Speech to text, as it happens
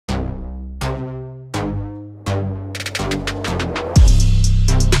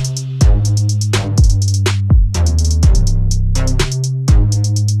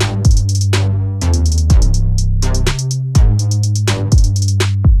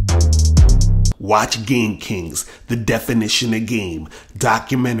Watch Game Kings, The Definition of Game,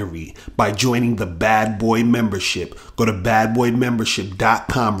 documentary by joining the Bad Boy membership. Go to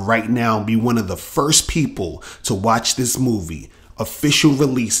badboymembership.com right now and be one of the first people to watch this movie. Official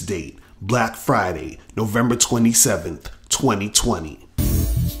release date, Black Friday, November 27th, 2020.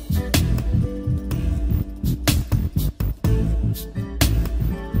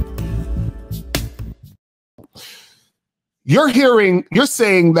 You're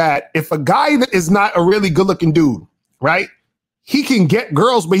saying that if a guy that is not a really good looking dude, right, he can get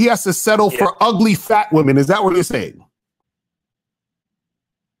girls, but he has to settle for ugly fat women. Is that what you're saying?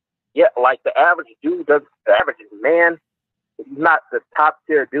 Yeah, like the average dude the average man, he's not the top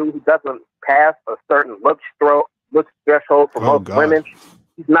tier dude who doesn't pass a certain look threshold for most women.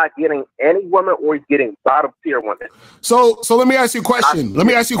 He's not getting any woman, or he's getting bottom tier women. So let me ask you a question.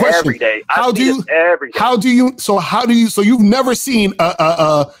 Every day. So you've never seen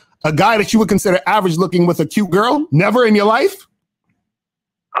a guy that you would consider average looking with a cute girl? Never in your life?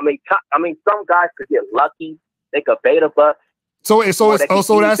 I mean, some guys could get lucky. They could beta butt. So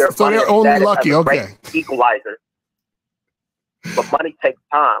they're only lucky. Okay. Equalizer. But money takes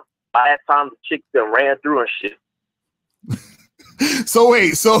time. By that time, the chicks been ran through and shit. So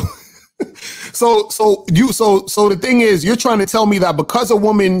the thing is, you're trying to tell me that because a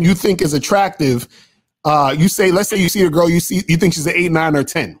woman you think is attractive, let's say you see a girl, you think she's an 8, 9, or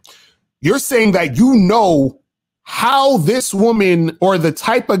 10. You're saying that you know how this woman or the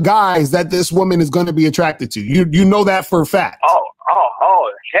type of guys that this woman is going to be attracted to. You know that for a fact.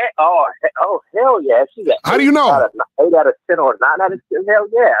 Hell yeah! How do you know? 8 out of 10 or 9 out of 10. Hell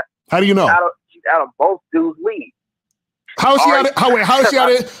yeah! How do you know? She's out of both dudes' leagues. How is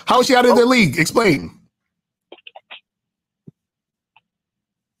she out of the league? Explain.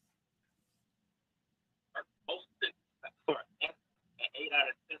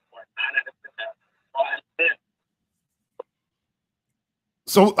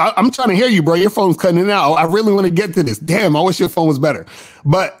 So I'm trying to hear you, bro. Your phone's cutting out. I really want to get to this. Damn, I wish your phone was better.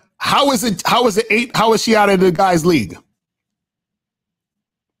 But how is it 8? How is she out of the guys' league?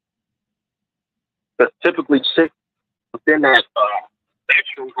 Because typically chicks within that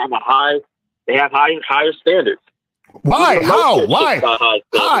spectrum have higher standards. Why? How? Why?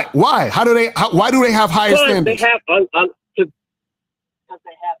 Why? Why do they have higher standards? They have unlimited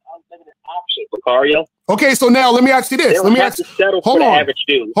options, Locario. Okay, so now let me ask you this. Hold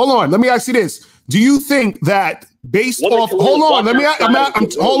on. Let me ask you this. Do you think that based off? Hold on. Let me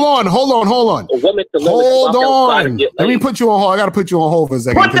put you on hold. I gotta put you on hold for a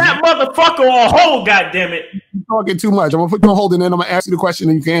second. Put that motherfucker on hold, goddammit. You're talking too much. I'm gonna put you on hold and then I'm gonna ask you the question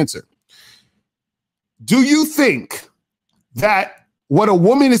and you can answer. Do you think that what a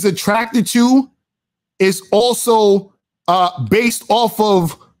woman is attracted to is also based off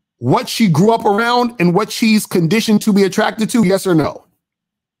of what she grew up around and what she's conditioned to be attracted to? Yes or no?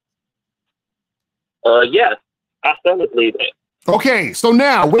 Yes, I certainly believe it. Okay, so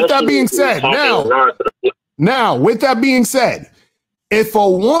now with that being said, if a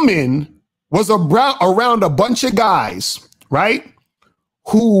woman was around a bunch of guys, right,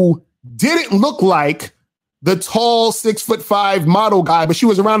 who didn't look like the tall 6'5" model guy, but she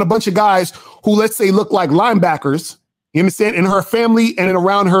was around a bunch of guys who, let's say, look like linebackers, you understand, in her family and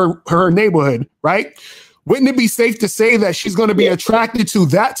around her neighborhood, right? Wouldn't it be safe to say that she's going to be attracted to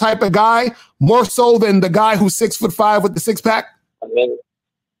that type of guy more so than the guy who's 6'5" with the six pack? I mean,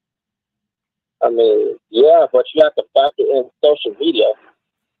 yeah, but you have to factor in social media.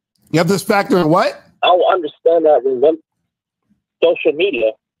 You have to factor in what? I don't understand that. Remember, social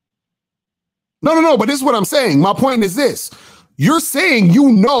media. No, but this is what I'm saying. My point is this. You're saying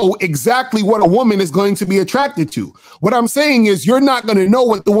you know exactly what a woman is going to be attracted to. What I'm saying is you're not going to know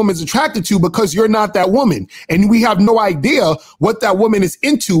what the woman's attracted to because you're not that woman. And we have no idea what that woman is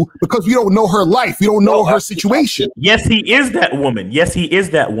into because we don't know her life. We don't know her situation. Yes, he is that woman.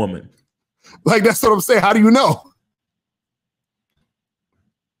 Like, that's what I'm saying. How do you know?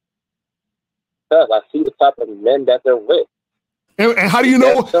 Because I see the type of men that they're with. And how do you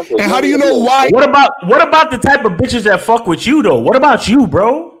know? And how do you know why? What about the type of bitches that fuck with you though? What about you,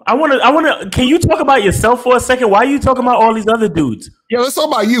 bro? I wanna. Can you talk about yourself for a second? Why are you talking about all these other dudes? Yeah, let's talk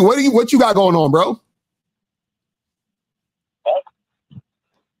about you. What you got going on, bro?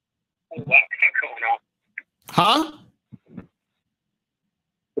 Huh? What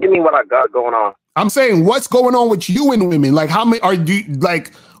do you mean what I got going on? I'm saying what's going on with you and women? Like, how many are you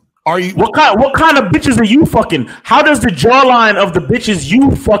like? Are you what kind of bitches are you fucking? How does the jawline of the bitches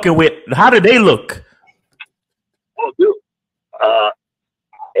you fucking with? How do they look? Oh, dude,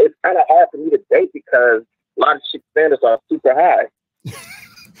 it's kind of hard for me to date because a lot of chick standards are super high.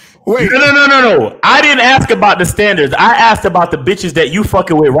 Wait. No. I didn't ask about the standards. I asked about the bitches that you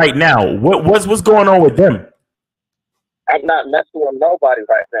fucking with right now. What's going on with them? I'm not messing with nobody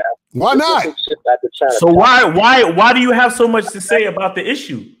right now. Why not? So why do you have so much to say about the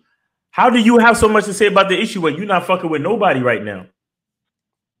issue? How do you have so much to say about the issue when you're not fucking with nobody right now?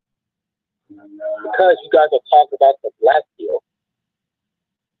 Because you guys are talking about the black pill.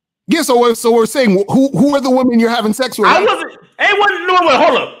 Yeah, so we're saying who are the women you're having sex with? I wasn't.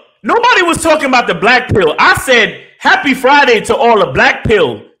 Hold up. Nobody was talking about the black pill. I said happy Friday to all the black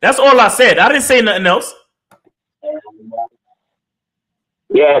pill. That's all I said. I didn't say nothing else.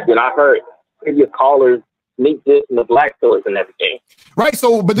 Yeah, then I heard previous callers meet this and the black pillars and everything. Right.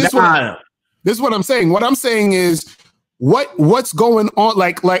 So, but this is what I'm saying. What I'm saying is what's going on?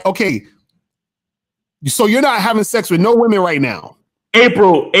 Like, okay. So you're not having sex with no women right now.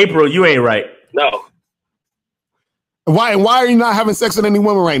 April, you ain't right. No. Why are you not having sex with any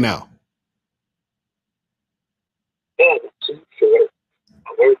women right now?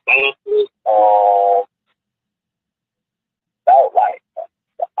 About like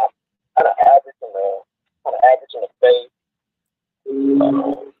kind of average in the face.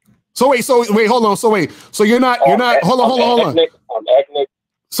 So wait, hold on. So you're not hold on. Ethnic.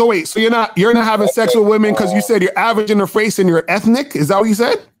 So you're not having sex with women because you said you're average in the face and you're ethnic? Is that what you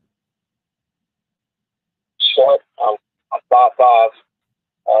said? Short, I'm 5'5".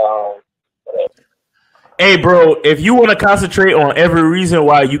 Hey, bro, if you want to concentrate on every reason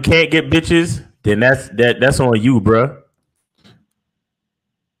why you can't get bitches, then that's on you, bro.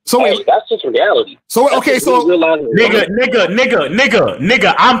 So wait, that's just reality. So okay, so nigga,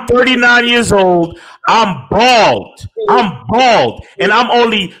 I'm 39 years old. I'm bald, and I'm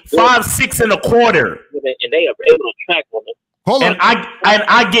only 5'6" and a quarter. And they are able to attract women. Hold on. And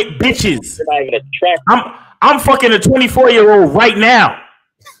I get bitches. They're not even attract. I'm fucking a 24-year-old right now.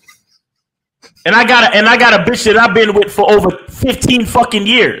 And I got a bitch that I've been with for over 15 fucking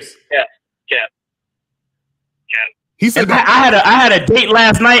years. Yeah. He said I had a date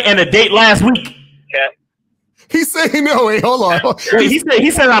last night and a date last week. Yeah. He's saying no. Wait, hold on.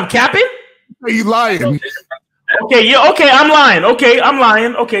 He said I'm capping. You lying? Okay, yeah, okay, I'm lying.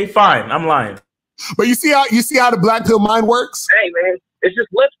 Okay, fine, I'm lying. But you see how the black pill mind works? Hey man, it's just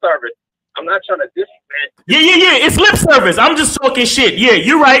lip service. I'm not trying to diss you, man. Yeah. It's lip service. I'm just talking shit. Yeah,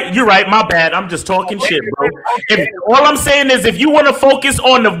 you're right. My bad. I'm just talking shit, bro. All I'm saying is if you want to focus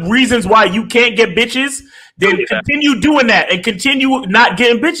on the reasons why you can't get bitches, then continue doing that and continue not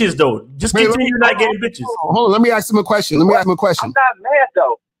getting bitches, though. Just continue not getting bitches. Hold on, let me ask him a question. I'm not mad,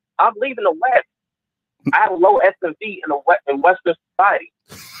 though. I'm leaving the West. I have a low S&P in Western society.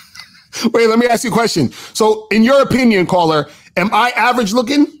 Wait, let me ask you a question. So, in your opinion, caller, am I average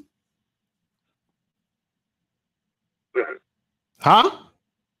looking? Huh?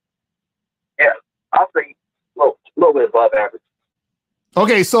 Yeah, I'll say a little bit above average.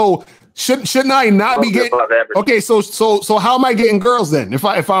 Okay, so shouldn't I not be getting? Okay, so how am I getting girls then? If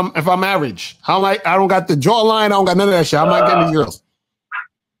I'm average, how am I don't got the jawline, I don't got none of that shit. How am I getting these girls?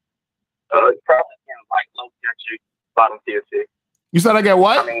 You're probably getting like low tier chick, bottom tier chick. You said I get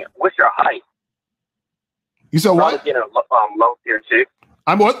what? I mean, what's your height? You said what? Probably getting a low tier chick.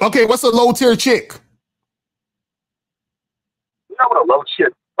 Okay. What's a low tier chick? You know what a low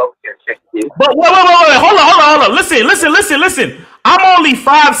tier chick is? But wait. Hold on. Listen. I'm only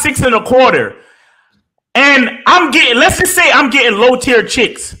 5'6" and a quarter. And let's just say I'm getting low tier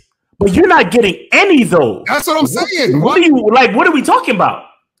chicks. But you're not getting any though. That's what I'm saying. What are we talking about?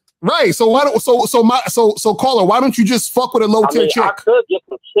 Right. So caller, why don't you just fuck with a low tier chick? I could get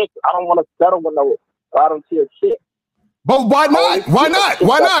some chicks. I don't want to settle with no bottom tier chick. But why not? Why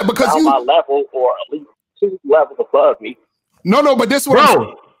not? Because you my level or at least 2 levels above me. No, but this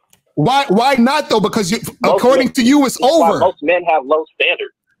one. Why not though? Because according to you, it's over. Most men have low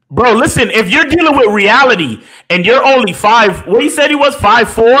standards. Bro, listen, if you're dealing with reality and you're only 5, what he said he was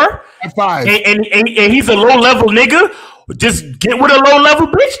 5'4", 5, and he's a low level nigga, just get with a low level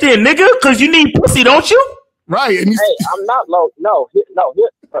bitch then, nigga, because you need pussy, don't you? Right. And I'm not low. No.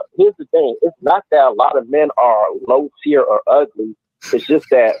 Here's the thing. It's not that a lot of men are low tier or ugly. It's just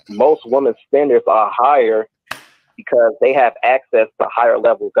that most women's standards are higher because they have access to higher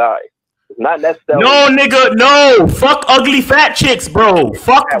level guys. It's not necessarily. No, nigga, no. Fuck ugly fat chicks, bro.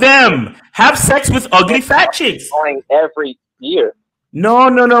 Fuck them. Have sex with ugly fat chicks. Every year. No.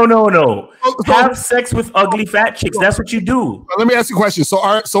 Have sex with ugly fat chicks. That's what you do. Let me ask you a question.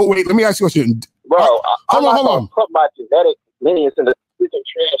 Wait, let me ask you a question. Bro, hold on. Put my genetic lineage in the freaking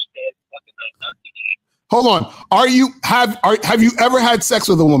trash can. Hold on. Have you ever had sex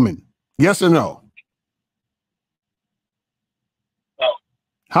with a woman? Yes or no? No.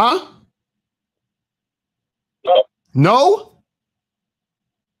 Huh? No. No?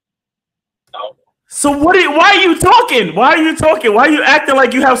 No. So why are you talking? Why are you talking? Why are you acting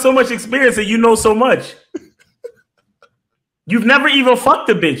like you have so much experience and you know so much? You've never even fucked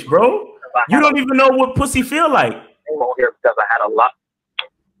a bitch, bro. You don't even know what pussy feel like. I came over here because I had a lot.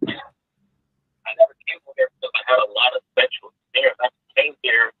 I never came over here because I had a lot of sexual experience. I came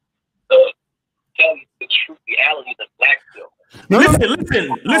here to tell you the true reality of black people.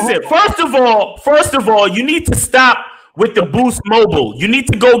 Listen. First of all, you need to stop with the Boost Mobile. You need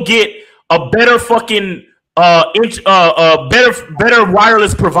to go get a better fucking better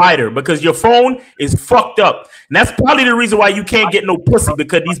wireless provider because your phone is fucked up. And that's probably the reason why you can't get no pussy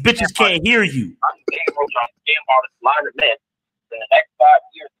because these bitches can't hear you. I'm a damn artist, line of men. In the next 5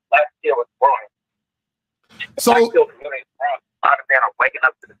 years, black steel is growing. So, black steel community is growing. A lot of men are waking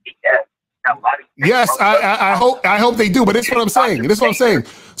up to the BS. Yes, I hope they do, but this is what I'm saying.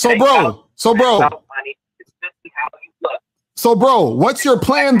 So, bro, what's your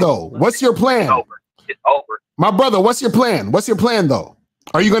plan though? What's your plan? It's over. My brother, what's your plan? What's your plan though?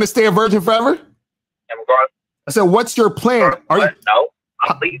 Are you going to stay a virgin forever? I said, what's your plan? Are you? No,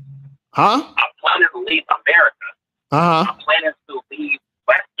 I'm leaving. Huh? I'm planning to leave America. I'm planning to leave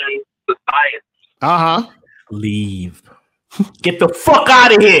Western society. Leave. Get the fuck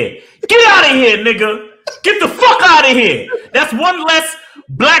out of here. Get out of here, nigga. Get the fuck out of here. That's one less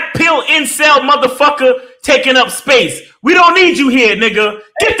black pill incel motherfucker taking up space. We don't need you here, nigga.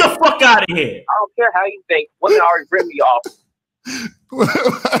 Get the fuck out of here. I don't care how you think. Women already ripped me off. I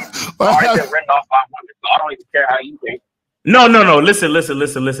already been written off by women, so I don't even care how you think. No. Listen,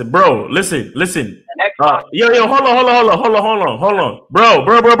 bro. Listen. Yo, hold on.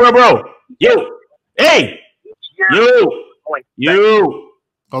 Bro. Yo. Hey. You.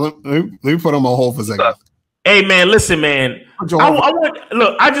 Oh, let me put on my hold for a second. Hey, man, listen, man.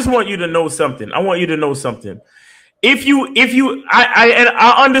 I just want you to know something. I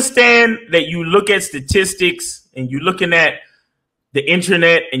understand that you look at statistics and you're looking at the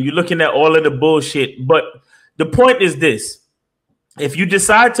internet and you're looking at all of the bullshit. But the point is this. If you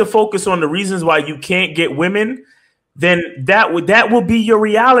decide to focus on the reasons why you can't get women, then that will be your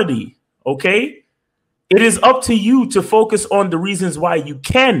reality. Okay? It is up to you to focus on the reasons why you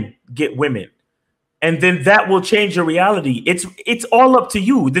can get women. And then that will change your reality. It's all up to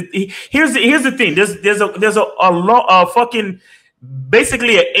you. Here's the thing. There's a fucking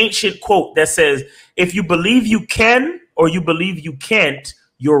basically an ancient quote that says, if you believe you can or you believe you can't,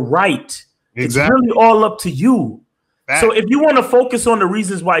 you're right. Exactly. It's really all up to you. So if you want to focus on the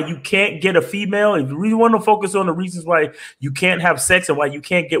reasons why you can't get a female, if you really want to focus on the reasons why you can't have sex and why you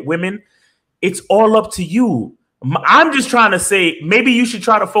can't get women, it's all up to you. I'm just trying to say maybe you should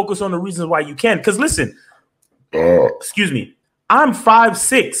try to focus on the reasons why you can. Because listen, excuse me, I'm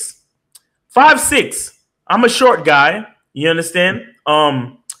 5'6". 5'6". I'm a short guy. You understand?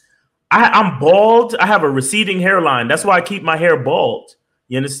 I'm bald. I have a receding hairline. That's why I keep my hair bald.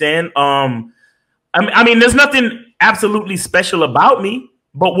 You understand? I mean, there's nothing absolutely special about me,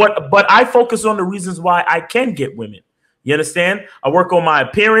 but I focus on the reasons why I can get women. You understand? I work on my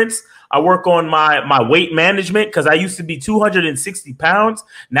appearance. I work on my weight management because I used to be 260 pounds.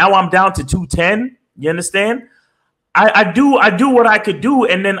 Now I'm down to 210. You understand? I do what I could do.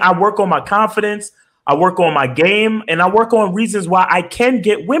 And then I work on my confidence. I work on my game. And I work on reasons why I can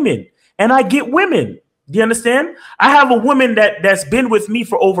get women. And I get women. Do you understand? I have a woman that's been with me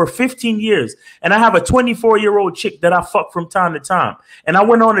for over 15 years. And I have a 24-year-old chick that I fuck from time to time. And I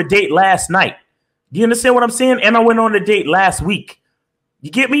went on a date last night. Do you understand what I'm saying? And I went on a date last week.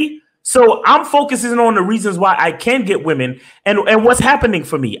 You get me? So I'm focusing on the reasons why I can get women and what's happening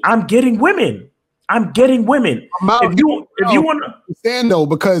for me. I'm getting women. If you want to understand though,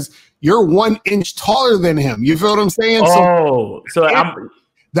 because you're 1 inch taller than him. You feel what I'm saying?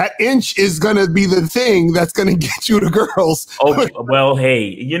 That inch is going to be the thing that's going to get you the girls. Oh, well, hey,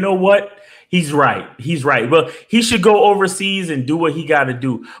 you know what? He's right. Well, he should go overseas and do what he got to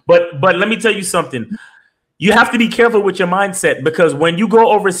do. But let me tell you something. You have to be careful with your mindset because when you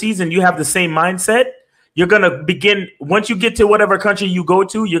go overseas and you have the same mindset, you're going to begin, once you get to whatever country you go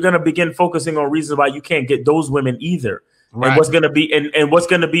to, you're going to begin focusing on reasons why you can't get those women either. Right. And what's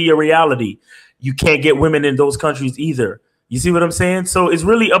going to be your reality? You can't get women in those countries either. You see what I'm saying? So it's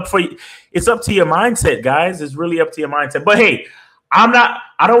really up to your mindset, guys. It's really up to your mindset. But hey, I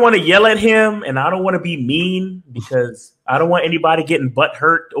don't want to yell at him and I don't want to be mean because I don't want anybody getting butt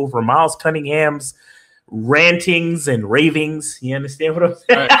hurt over Miles Cunningham's rantings and ravings. You understand what I'm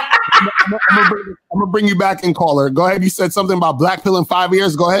saying? Right. I'm gonna bring you back in, caller. Go ahead. You said something about black pill in 5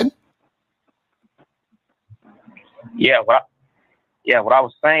 years. Go ahead. Yeah, Yeah, what I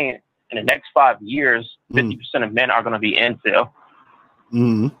was saying, in the next 5 years, 50% of men are going to be incel.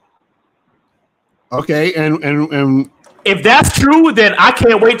 Okay, and if that's true, then I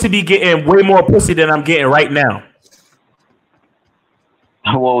can't wait to be getting way more pussy than I'm getting right now.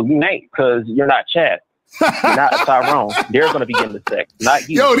 Well, you ain't, because you're not Chad. You're not Tyrone. They're going to be getting the sex, not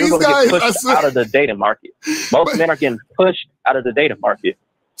you. Yo, you're these going guys to get pushed out of the dating market. Most men are getting pushed out of the dating market.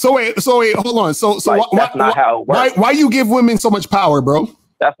 So wait, hold on. So like, that's not how it works. Why you give women so much power, bro?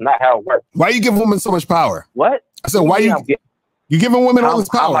 That's not how it works. Why you give women so much power? What? I said, why you giving women all this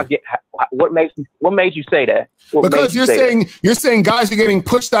power? What made you say that? Because you're saying guys are getting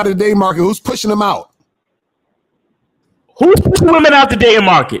pushed out of the dating market. Who's pushing them out? Who's pushing women out the dating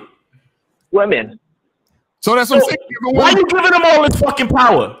market? Women. So that's what I'm saying. Why are you giving them all this fucking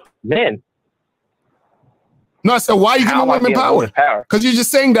power? Men. No, I said, why are you giving women power? Because you're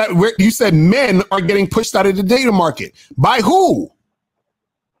just saying that you said men are getting pushed out of the dating market. By who?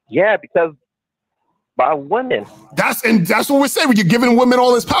 Yeah, because by women. That's what we're saying. You're giving women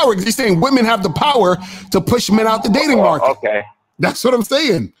all this power because you're saying women have the power to push men out the dating market. Okay. That's what I'm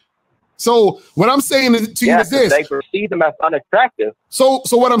saying. So what I'm saying to you is this. They perceive them as unattractive. So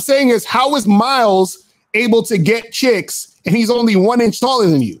what I'm saying is, how is Miles able to get chicks and he's only 1 inch taller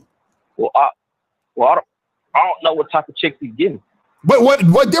than you? Well, I don't know what type of chicks he's getting. But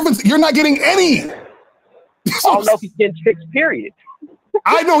what difference? You're not getting any. I don't know if he's getting chicks, period.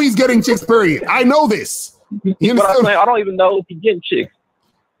 I know he's getting chicks, period. I know this. You know what I'm saying? I don't even know if he's getting chicks.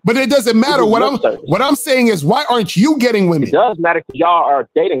 But it doesn't matter. What I'm saying is, why aren't you getting women? It does matter because y'all are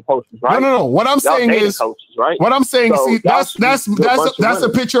dating coaches, right? No. What I'm saying is, coaches, right? What I'm saying, so see, that's a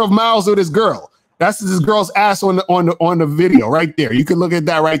picture of Miles with his girl. That's this girl's ass on the video right there. You can look at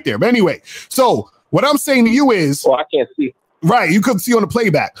that right there. But anyway, so what I'm saying to you is, I can't see. Right, you couldn't see on the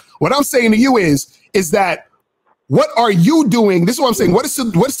playback. What I'm saying to you is that what are you doing? This is what I'm saying. What's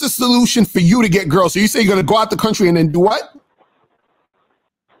the solution for you to get girls? So you say you're going to go out the country and then do what?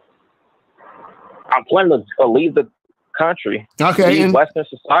 I'm planning to leave the country. Okay. Leave Western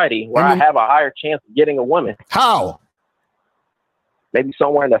society where I have a higher chance of getting a woman. How? Maybe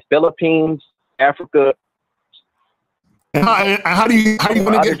somewhere in the Philippines, Africa. And how do you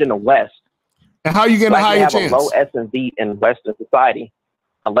going to get in the West? And how are you getting a higher chance? You have a low S&V in Western society.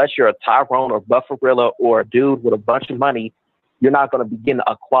 Unless you're a Tyrone or Bufferilla or a dude with a bunch of money, you're not going to be getting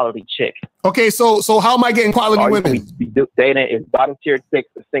a quality chick. Okay, so how am I getting quality women? Be dating is bottom tier chicks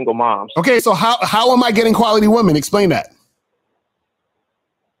and single moms. Okay, so how am I getting quality women? Explain that.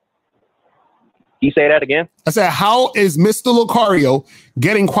 You say that again? I said, how is Mr. Locario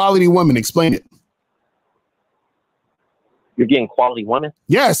getting quality women? Explain it. You're getting quality women?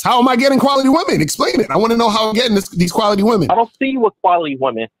 Yes. How am I getting quality women? Explain it. I want to know how I'm getting these quality women. I don't see you with quality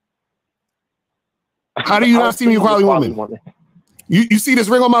women. How do you not see me with quality women? You see this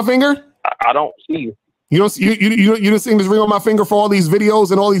ring on my finger? I don't see you. You don't see this ring on my finger for all these videos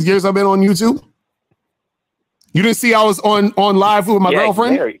and all these years I've been on YouTube? You didn't see I was on live with my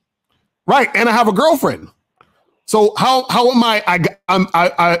girlfriend? Married. Right, and I have a girlfriend. So how am I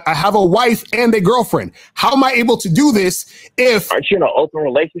have a wife and a girlfriend. How am I able to do this if aren't you in an open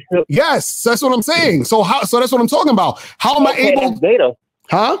relationship? Yes, that's what I'm saying. So that's what I'm talking about. How am I able? That's beta.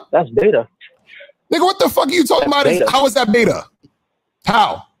 Huh? That's beta. Nigga, what the fuck are you talking about? How is that beta?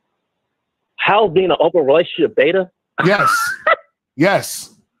 How? How being an open relationship beta? Yes.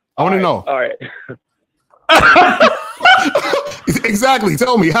 Yes. I want to know. All right. Exactly.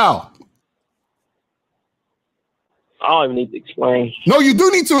 Tell me how. I don't even need to explain. No, you do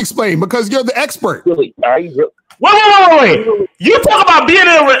need to explain because you're the expert. Really? Are you really? Wait. You talk about being in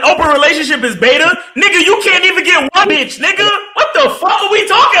an open relationship is beta? Nigga, you can't even get one bitch, nigga. What the fuck are we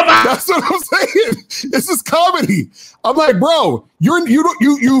talking about? That's what I'm saying. This is comedy. I'm like, bro,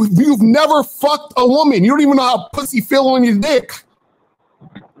 you've never fucked a woman. You don't even know how pussy feel on your dick.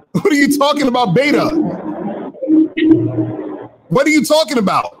 What are you talking about, beta? What are you talking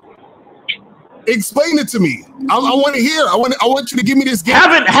about? Explain it to me. I want to hear. I want you to give me this game.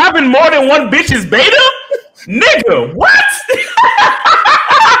 Having more than one bitch is beta? Nigga, what?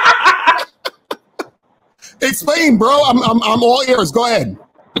 Explain, bro. I'm all ears. Go ahead.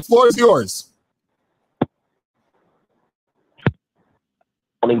 The floor is yours.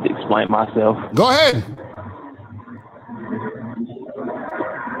 I need to explain myself. Go ahead.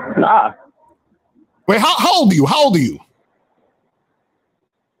 Nah. Wait, how old are you? How old are you?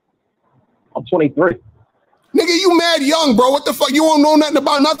 I'm 23. Nigga, you mad young, bro. What the fuck? You don't know nothing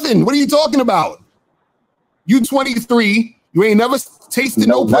about nothing. What are you talking about? You 23. You ain't never tasted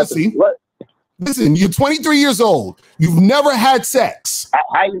no pussy. What? Listen, you're 23 years old. You've never had sex.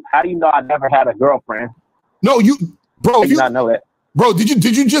 How do you know I never had a girlfriend? No, bro. I did not know that. Bro, did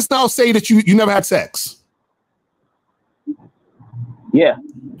you just now say that you never had sex? Yeah.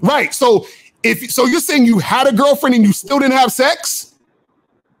 Right. So you're saying you had a girlfriend and you still didn't have sex?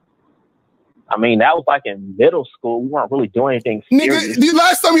 I mean, that was like in middle school. We weren't really doing anything serious. Nigga, the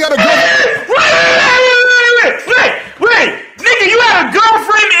last time you had a girlfriend. Wait. Nigga, you had a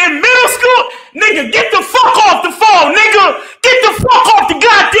girlfriend in middle school? Nigga, get the fuck off the phone, nigga. Get the fuck off the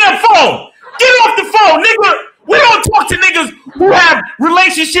goddamn phone. Get off the phone, nigga. We don't talk to niggas who have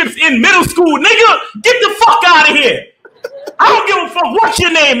relationships in middle school, nigga. Get the fuck out of here. I don't give a fuck what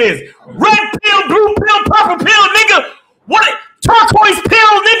your name is. Red pill, blue pill, purple pill, nigga. What? Turquoise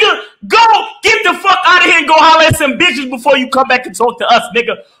pill, nigga. Go get the fuck out of here and go holler at some bitches before you come back and talk to us,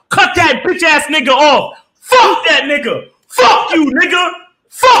 nigga. Cut that bitch ass nigga off. Fuck that nigga. Fuck you, nigga.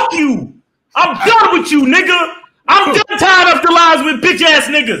 Fuck you. I'm done with you, nigga. I'm done tired of the lies with bitch ass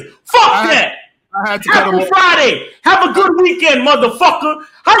niggas. Fuck that. Happy Friday. Have a good weekend, motherfucker.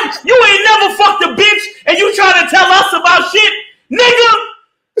 You ain't never fucked a bitch and you trying to tell us about shit? Nigga,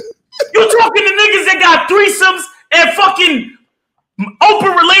 you talking to niggas that got threesomes and fucking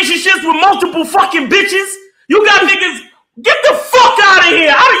open relationships with multiple fucking bitches? You got niggas, get the fuck out of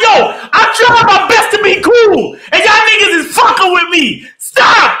here. I try my best to be cool and y'all niggas is fucking with me.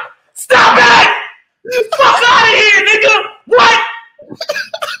 Stop it. Fuck out of here, nigga. What?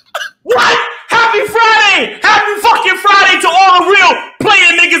 What? Happy Friday! Happy fucking Friday to all the real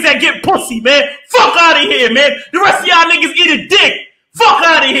player niggas that get pussy, man. Fuck out of here, man. The rest of y'all niggas eat a dick. Fuck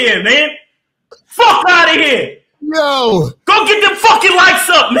out of here, man. Fuck out of here. Yo. Go get them fucking lights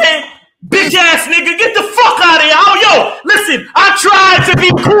up, man. Bitch ass nigga, get the fuck out of here. Oh, yo, listen, I tried to be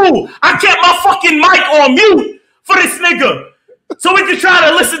cool. I kept my fucking mic on mute for this nigga so we can try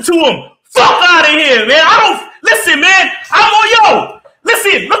to listen to him. Fuck out of here, man. Listen, man.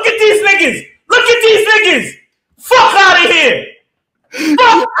 Listen, look at these niggas. Look at these niggas. Fuck out of here.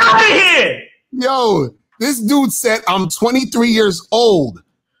 Fuck out of here. Yo, this dude said, I'm 23 years old.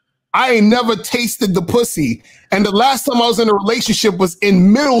 I ain't never tasted the pussy. And the last time I was in a relationship was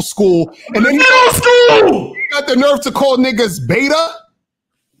in middle school. And then you got the nerve to call niggas beta?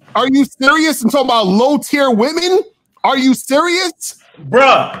 Are you serious? And talking about low tier women? Are you serious?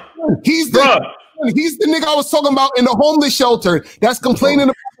 Bruh. He's the nigga I was talking about in the homeless shelter that's complaining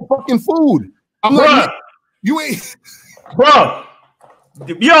about the fucking food. I'm like, you ain't. Bro.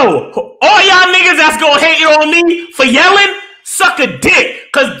 Yo, all y'all niggas that's gonna hate on me for yelling, suck a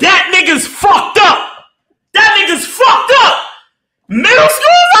dick. Cause that nigga's fucked up. That nigga's fucked up. Middle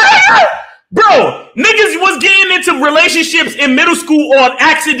school? Bro, niggas was getting into relationships in middle school on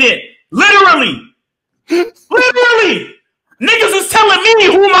accident. Literally. Niggas was telling me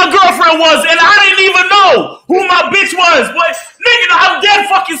who my girlfriend was, and I didn't even know who my bitch was. What? Nigga, I'm dead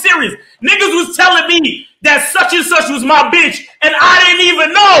fucking serious. Niggas was telling me that such and such was my bitch, and I didn't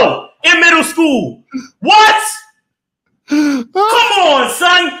even know in middle school. What? Come on,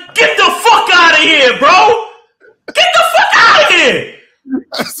 son. Get the fuck out of here, bro. Get the fuck out of here.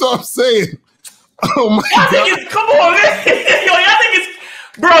 That's what I'm saying. Oh my God. Come on, man. Yo, y'all niggas.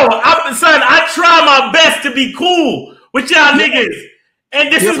 Bro, I try my best to be cool with y'all niggas.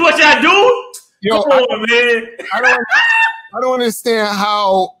 And this is what y'all do? Yo, come on, man. I don't understand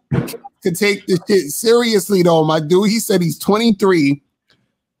how to take this shit seriously, though, my dude. He said he's 23,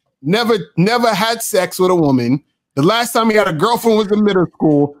 never had sex with a woman. The last time he had a girlfriend was in middle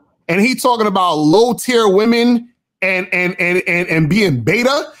school, and he talking about low tier women and being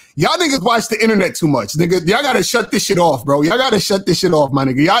beta. Y'all niggas watch the internet too much, nigga. Y'all gotta shut this shit off, bro. Y'all gotta shut this shit off, my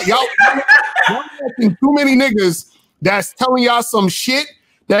nigga. Y'all watching too many niggas that's telling y'all some shit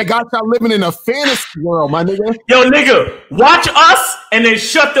that got y'all living in a fantasy world, my nigga. Yo, nigga, watch us and then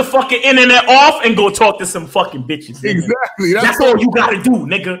shut the fucking internet off and go talk to some fucking bitches. Nigga. Exactly. That's all you gotta do,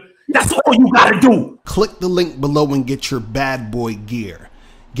 nigga. That's all you gotta do. Click the link below and get your bad boy gear.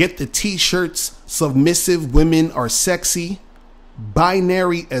 Get the t-shirts, Submissive Women Are Sexy,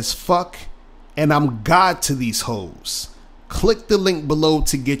 Binary as Fuck, and I'm God to These Hoes. Click the link below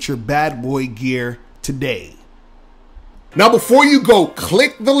to get your bad boy gear today. Now, before you go,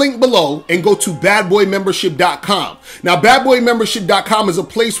 click the link below and go to badboymembership.com. Now, badboymembership.com is a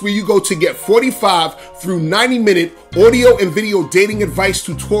place where you go to get 45 through 90-minute audio and video dating advice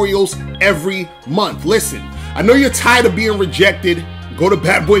tutorials every month. Listen, I know you're tired of being rejected. Go to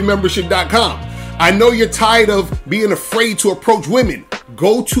badboymembership.com. I know you're tired of being afraid to approach women.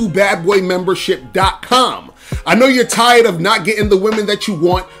 Go to badboymembership.com. I know you're tired of not getting the women that you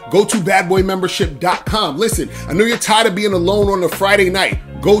want. Go to badboymembership.com. Listen, I know you're tired of being alone on a Friday night.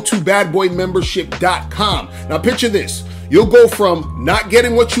 Go to badboymembership.com. Now picture this. You'll go from not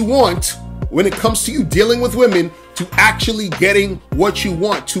getting what you want when it comes to you dealing with women to actually getting what you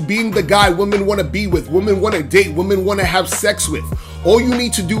want, to being the guy women want to be with, women want to date, women want to have sex with. All you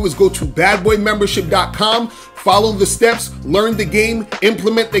need to do is go to badboymembership.com, follow the steps, learn the game,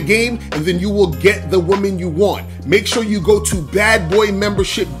 implement the game, and then you will get the woman you want. Make sure you go to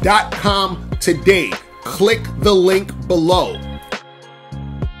badboymembership.com today. Click the link below.